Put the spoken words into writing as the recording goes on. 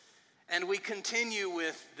And we continue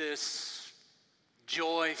with this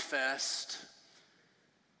joy fest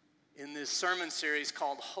in this sermon series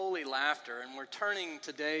called Holy Laughter. And we're turning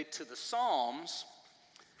today to the Psalms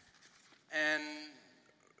and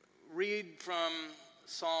read from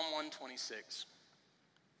Psalm 126.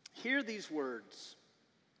 Hear these words.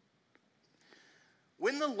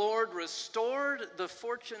 When the Lord restored the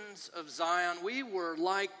fortunes of Zion, we were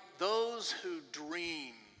like those who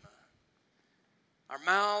dream. Our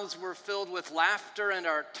mouths were filled with laughter and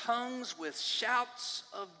our tongues with shouts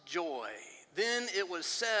of joy. Then it was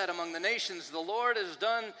said among the nations, the Lord has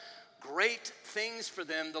done great things for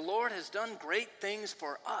them. The Lord has done great things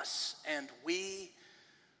for us, and we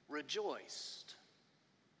rejoiced.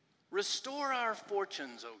 Restore our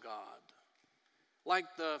fortunes, O God, like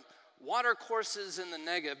the watercourses in the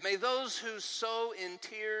Negev. May those who sow in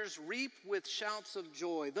tears reap with shouts of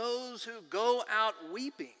joy. Those who go out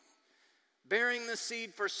weeping, bearing the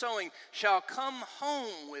seed for sowing, shall come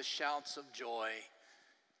home with shouts of joy,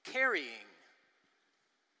 carrying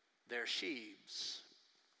their sheaves.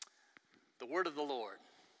 The word of the Lord.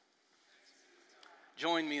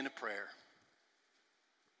 Join me in a prayer.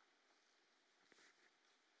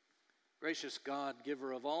 Gracious God,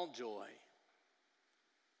 giver of all joy,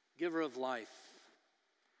 giver of life,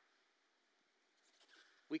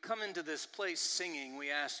 we come into this place singing. We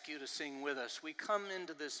ask you to sing with us. We come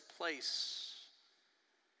into this place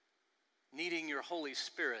needing your Holy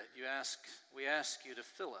Spirit. We ask you to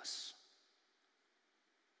fill us.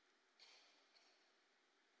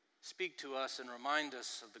 Speak to us and remind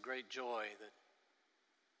us of the great joy that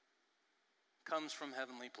comes from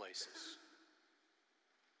heavenly places.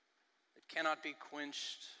 It cannot be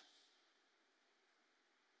quenched.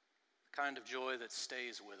 The kind of joy that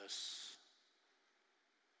stays with us.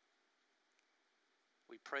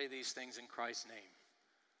 We pray these things in Christ's name.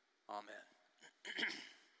 Amen.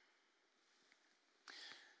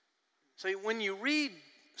 So when you read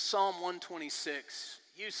Psalm 126,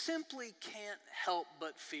 you simply can't help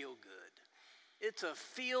but feel good. It's a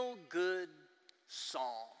feel-good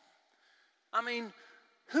psalm. I mean,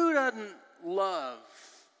 who doesn't love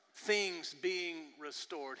things being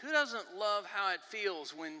restored? Who doesn't love how it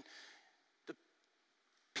feels when the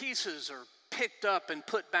pieces are picked up and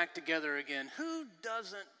put back together again? Who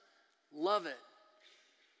doesn't love it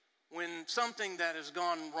when something that has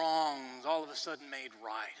gone wrong is all of a sudden made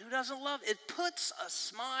right? Who doesn't love it? It puts a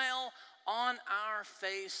smile on our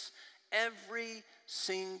face every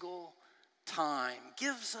single time.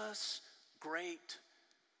 Gives us great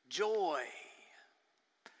joy.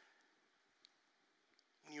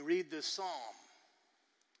 When you read this psalm,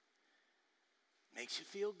 it makes you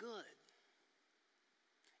feel good.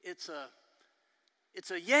 It's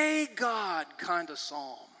a yay God kind of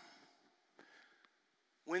psalm.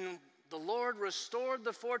 When the Lord restored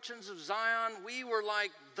the fortunes of Zion, we were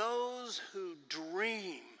like those who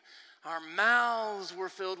dream. Our mouths were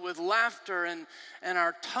filled with laughter and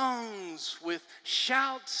our tongues with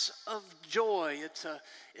shouts of joy. It's a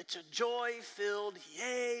joy-filled,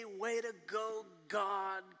 yay, way to go,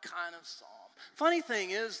 God kind of psalm. Funny thing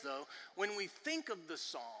is, though, when we think of the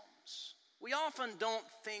Psalms, we often don't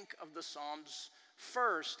think of the Psalms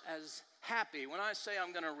first as happy. When I say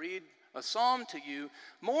I'm going to read a psalm to you,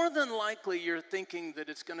 more than likely you're thinking that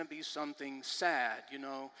it's going to be something sad,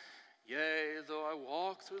 Yea, though I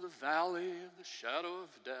walk through the valley of the shadow of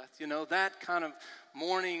death. That kind of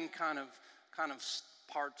mourning kind of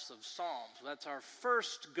parts of Psalms. That's our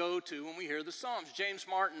first go-to when we hear the Psalms. James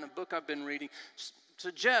Martin, a book I've been reading,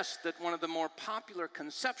 suggests that one of the more popular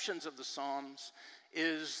conceptions of the Psalms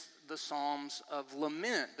is the Psalms of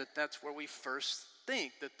lament, that's where we first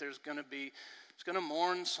think that it's going to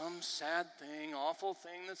mourn some sad thing, awful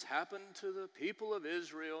thing that's happened to the people of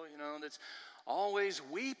Israel, that's always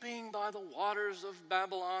weeping by the waters of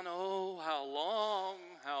Babylon. Oh, how long,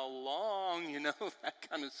 that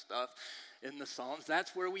kind of stuff in the Psalms.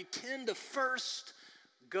 That's where we tend to first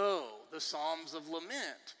go, the Psalms of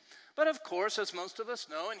lament. But of course, as most of us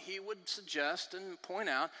know, and he would suggest and point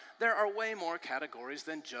out, there are way more categories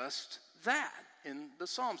than just that in the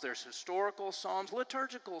Psalms. There's historical Psalms,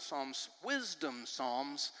 liturgical Psalms, wisdom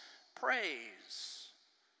Psalms, praise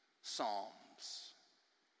Psalms.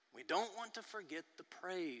 We don't want to forget the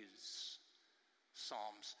praise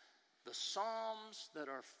Psalms, the Psalms that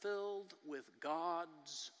are filled with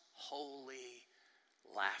God's holy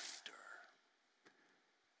laughter.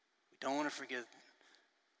 We don't want to forget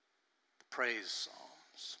the praise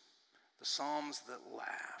Psalms, the Psalms that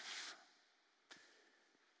laugh.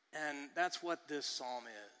 And that's what this psalm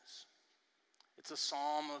is. It's a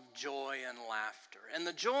psalm of joy and laughter. And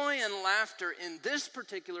the joy and laughter in this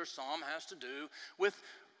particular psalm has to do with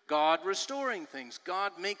God restoring things,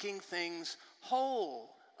 God making things whole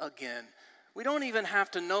again. We don't even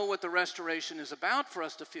have to know what the restoration is about for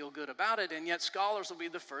us to feel good about it, and yet scholars will be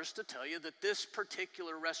the first to tell you that this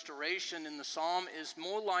particular restoration in the psalm is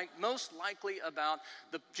most likely about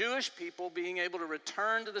the Jewish people being able to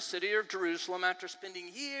return to the city of Jerusalem after spending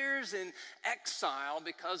years in exile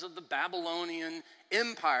because of the Babylonian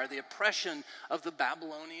Empire, the oppression of the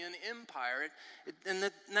Babylonian Empire, and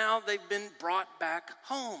that now they've been brought back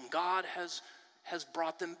home. God has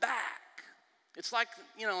brought them back. It's like,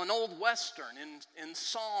 an old Western in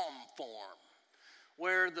psalm form,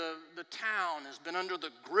 where the town has been under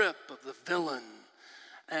the grip of the villain.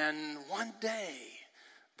 And one day,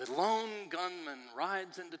 the lone gunman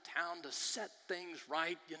rides into town to set things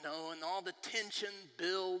right, and all the tension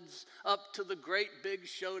builds up to the great big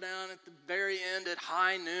showdown at the very end at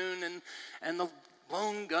high noon. And the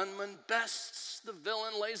lone gunman bests the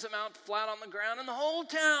villain, lays him out flat on the ground, and the whole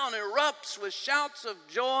town erupts with shouts of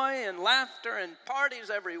joy and laughter and parties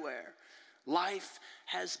everywhere. Life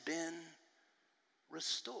has been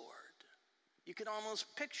restored. You can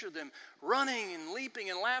almost picture them running and leaping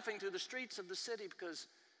and laughing through the streets of the city because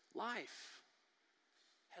life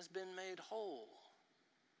has been made whole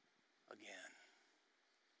again.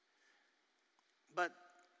 But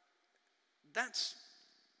that's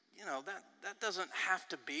that doesn't have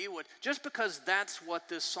to be what, just because that's what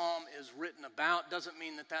this psalm is written about doesn't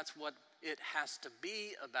mean that that's what it has to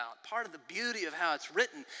be about. Part of the beauty of how it's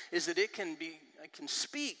written is that it can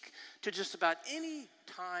speak to just about any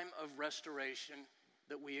time of restoration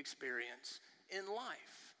that we experience in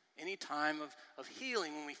life. Any time of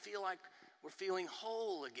healing, when we feel like we're feeling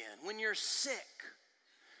whole again. When you're sick,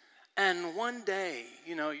 and one day,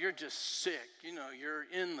 you're just sick. You're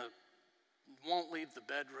won't leave the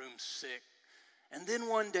bedroom sick. And then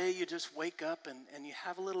one day you just wake up and you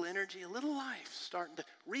have a little energy, a little life starting to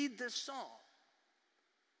read this psalm.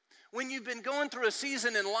 When you've been going through a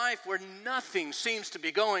season in life where nothing seems to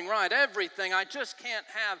be going right, everything, I just can't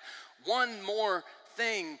have one more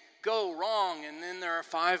thing go wrong, and then there are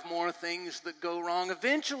 5 more things that go wrong.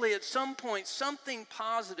 Eventually, at some point, something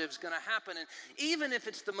positive is going to happen, and even if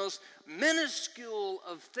it's the most minuscule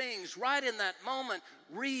of things, right in that moment,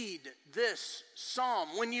 read this psalm.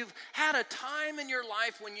 When you've had a time in your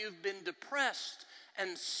life when you've been depressed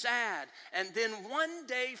and sad, and then one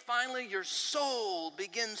day finally your soul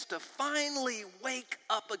begins to finally wake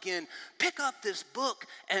up again, pick up this book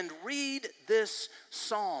and read this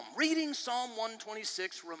psalm. Reading Psalm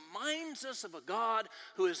 126 reminds us of a God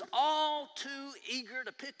who is all too eager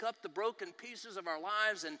to pick up the broken pieces of our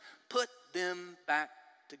lives and put them back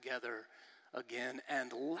together again.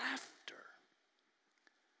 And laughter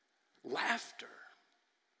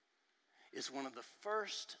is one of the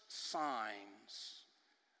first signs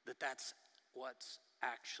that that's what's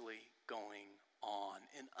actually going on.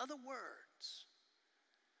 In other words,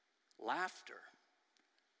 laughter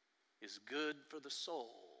is good for the soul.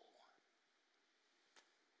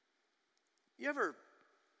 You ever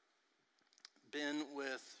been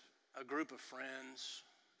with a group of friends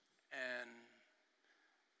and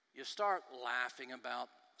you start laughing about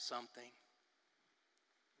something?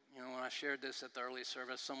 When I shared this at the early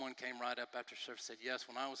service, someone came right up after service and said, yes,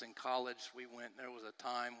 when I was in college, there was a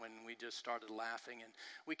time when we just started laughing, and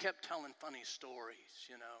we kept telling funny stories,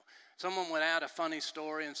 Someone would add a funny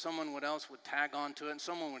story, and someone else would tag on to it, and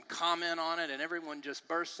someone would comment on it, and everyone just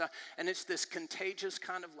bursts out. And it's this contagious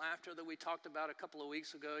kind of laughter that we talked about a couple of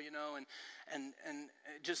weeks ago, and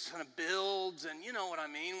it just kind of builds, and you know what I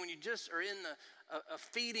mean, when you just are in a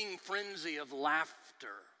feeding frenzy of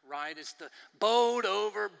laughter, right? It's the bowed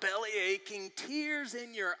over, belly aching, tears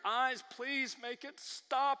in your eyes, please make it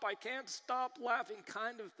stop, I can't stop laughing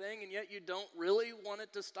kind of thing, and yet you don't really want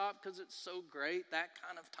it to stop because it's so great, that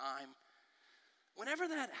kind of time. Whenever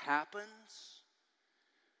that happens,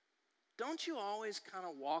 don't you always kind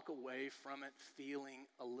of walk away from it feeling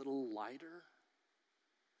a little lighter?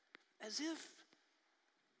 As if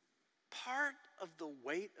part of the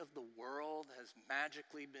weight of the world has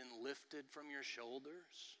magically been lifted from your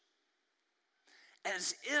shoulders.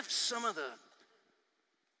 As if some of the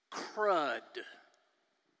crud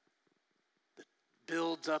that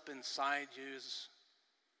builds up inside you has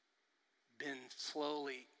been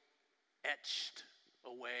slowly etched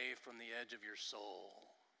away from the edge of your soul.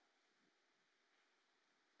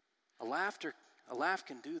 A laugh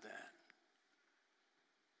can do that.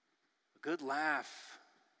 A good laugh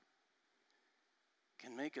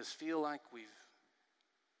can make us feel like we've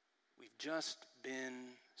just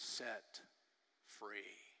been set free.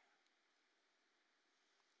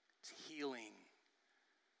 It's healing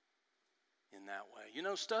in in that way. You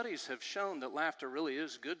know, studies have shown that laughter really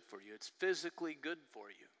is good for you. It's physically good for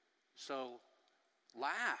you. So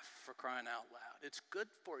laugh, for crying out loud. It's good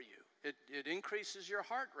for you. It increases your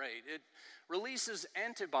heart rate. It releases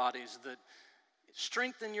antibodies that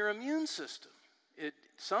strengthen your immune system.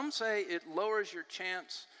 Some say it lowers your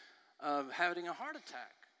chance of having a heart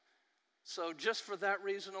attack. So just for that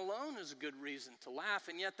reason alone is a good reason to laugh.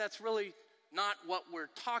 And yet that's really not what we're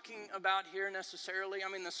talking about here necessarily.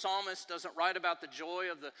 I mean, the psalmist doesn't write about the joy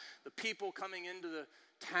of the people coming into the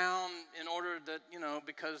town in order that,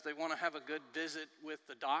 because they want to have a good visit with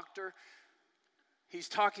the doctor. He's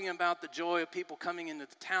talking about the joy of people coming into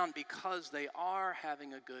the town because they are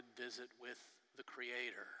having a good visit with the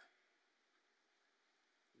Creator.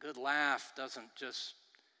 A good laugh doesn't just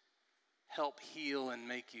help heal and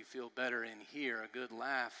make you feel better in here. A good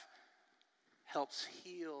laugh helps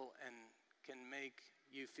heal and can make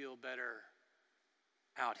you feel better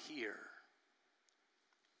out here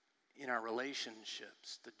in our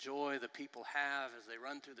relationships. The joy that people have as they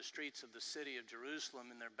run through the streets of the city of Jerusalem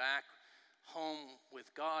and they're back home with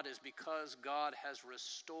God is because God has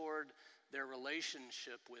restored their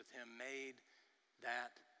relationship with Him, made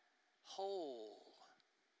that whole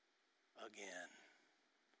again.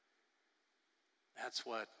 That's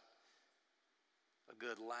what a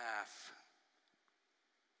good laugh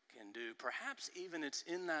can do. Perhaps even it's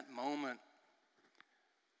in that moment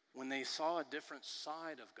when they saw a different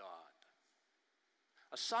side of God.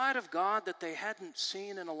 A side of God that they hadn't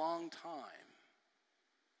seen in a long time.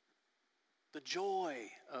 The joy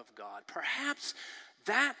of God. Perhaps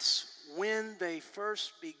that's when they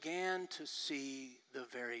first began to see the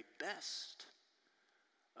very best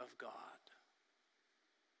of God.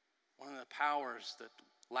 One of the powers that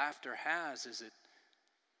laughter has is it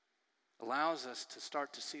allows us to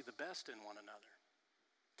start to see the best in one another.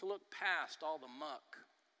 To look past all the muck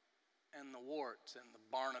and the warts and the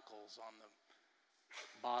barnacles on the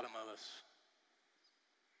bottom of us.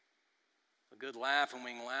 A good laugh, and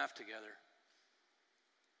we can laugh together,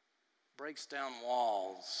 breaks down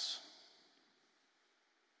walls.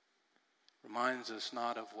 Reminds us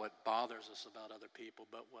not of what bothers us about other people,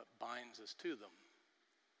 but what binds us to them.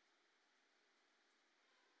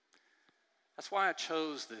 That's why I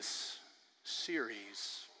chose this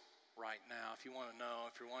series right now. If you want to know,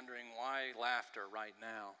 if you're wondering why laughter right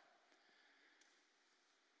now,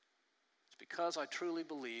 it's because I truly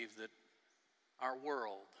believe that our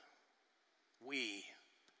world, we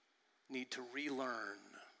need to relearn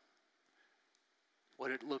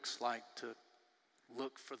what it looks like to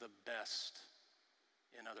look for the best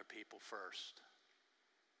in other people first.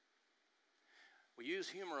 We use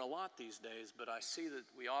humor a lot these days, but I see that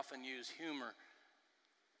we often use humor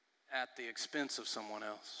at the expense of someone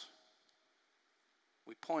else.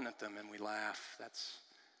 We point at them and we laugh.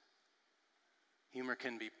 Humor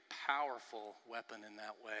can be a powerful weapon in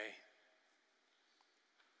that way.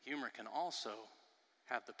 Humor can also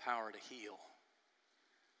have the power to heal,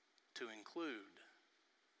 to include,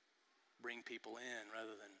 bring people in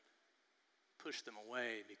rather than push them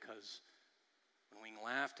away, because when we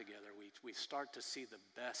laugh together, we start to see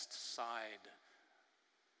the best side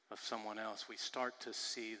of someone else. We start to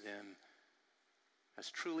see them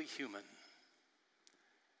as truly human.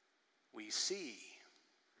 We see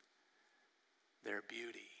their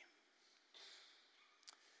beauty.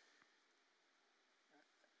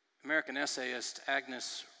 American essayist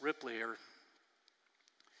Agnes Ripley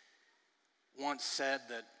once said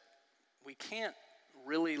that we can't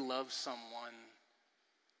really love someone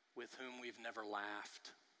with whom we've never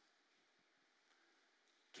laughed.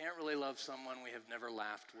 Can't really love someone we have never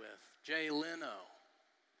laughed with. Jay Leno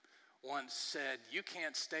once said, you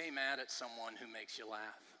can't stay mad at someone who makes you laugh.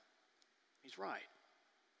 He's right.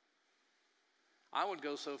 I would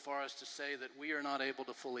go so far as to say that we are not able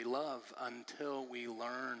to fully love until we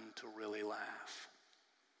learn to really laugh.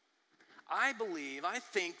 I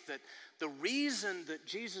think that the reason that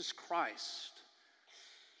Jesus Christ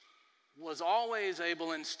was always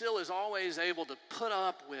able and still is always able to put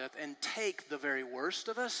up with and take the very worst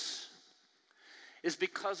of us is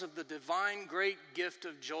because of the divine great gift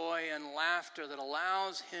of joy and laughter that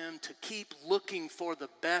allows him to keep looking for the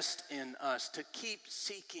best in us, to keep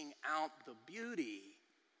seeking out the beauty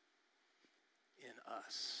in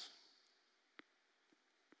us.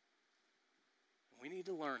 We need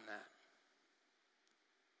to learn that.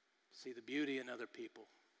 See the beauty in other people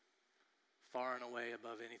far and away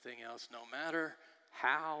above anything else, no matter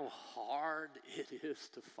how hard it is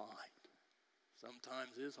to find. Sometimes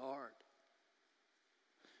it's hard.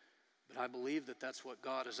 But I believe that that's what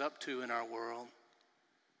God is up to in our world.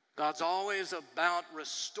 God's always about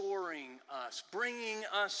restoring us, bringing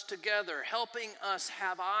us together, helping us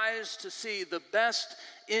have eyes to see the best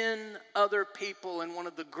in other people. And one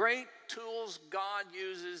of the great tools God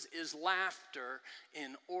uses is laughter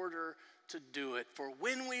in order to do it. For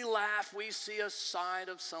when we laugh, we see a side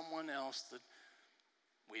of someone else that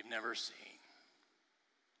we've never seen.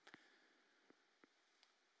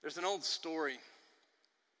 There's an old story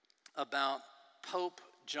about Pope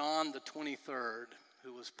John the 23rd,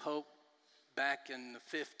 who was Pope back in the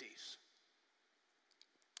 50s.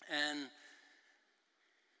 And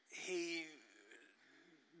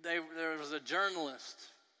there was a journalist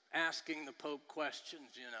asking the Pope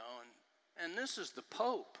questions, and this is the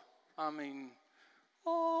Pope. I mean,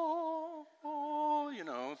 the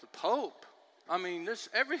Pope. I mean,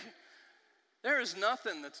 there is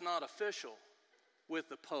nothing that's not official with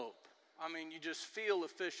the Pope. I mean, you just feel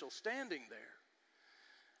official standing there.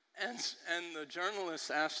 And the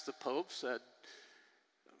journalist asked the Pope, said,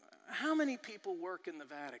 how many people work in the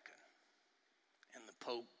Vatican? And the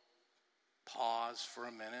Pope paused for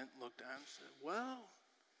a minute, looked at him and said, well,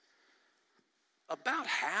 about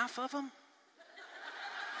half of them.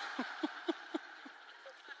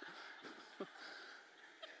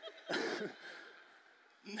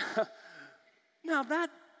 Now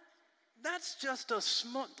that's just a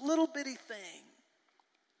little bitty thing.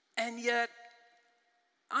 And yet,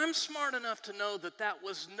 I'm smart enough to know that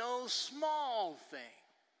was no small thing.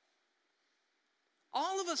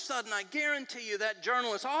 All of a sudden, I guarantee you that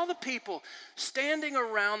journalist, all the people standing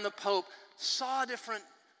around the Pope saw a different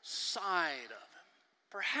side of him,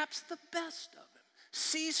 perhaps the best of him,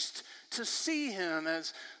 ceased to see him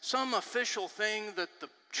as some official thing that the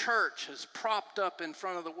church has propped up in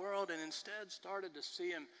front of the world, and instead started to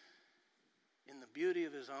see him in the beauty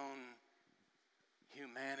of his own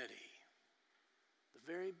humanity, the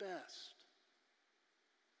very best.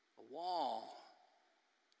 A wall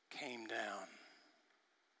came down.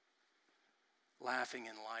 Laughing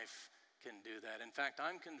in life can do that. In fact,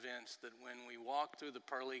 I'm convinced that when we walk through the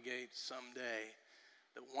pearly gates someday,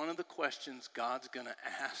 that one of the questions God's going to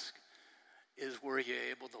ask is, were you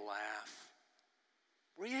able to laugh?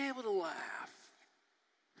 Were you able to laugh?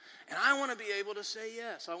 And I want to be able to say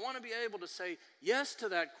yes. I want to be able to say yes to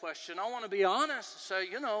that question. I want to be honest and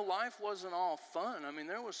say, life wasn't all fun. I mean,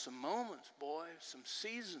 there were some moments, boy, some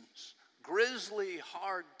seasons, grisly,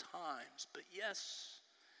 hard times. But yes,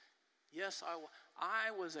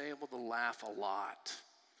 I was able to laugh a lot.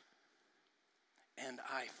 And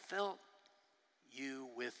I felt you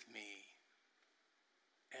with me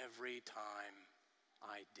every time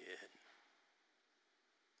I did.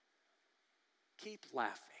 Keep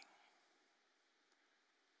laughing.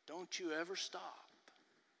 Don't you ever stop.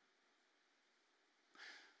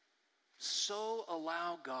 So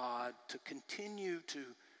allow God to continue to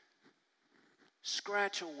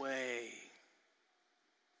scratch away,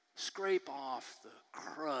 scrape off the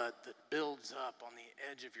crud that builds up on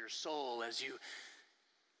the edge of your soul as you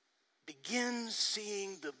begin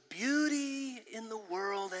seeing the beauty in the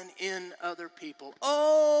world and in other people.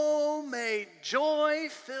 Oh, may joy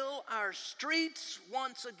fill our streets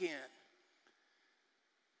once again.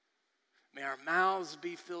 May our mouths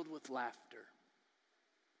be filled with laughter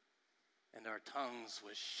and our tongues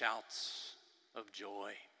with shouts of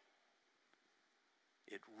joy.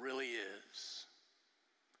 It really is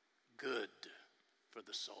good for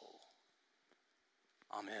the soul.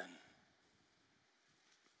 Amen.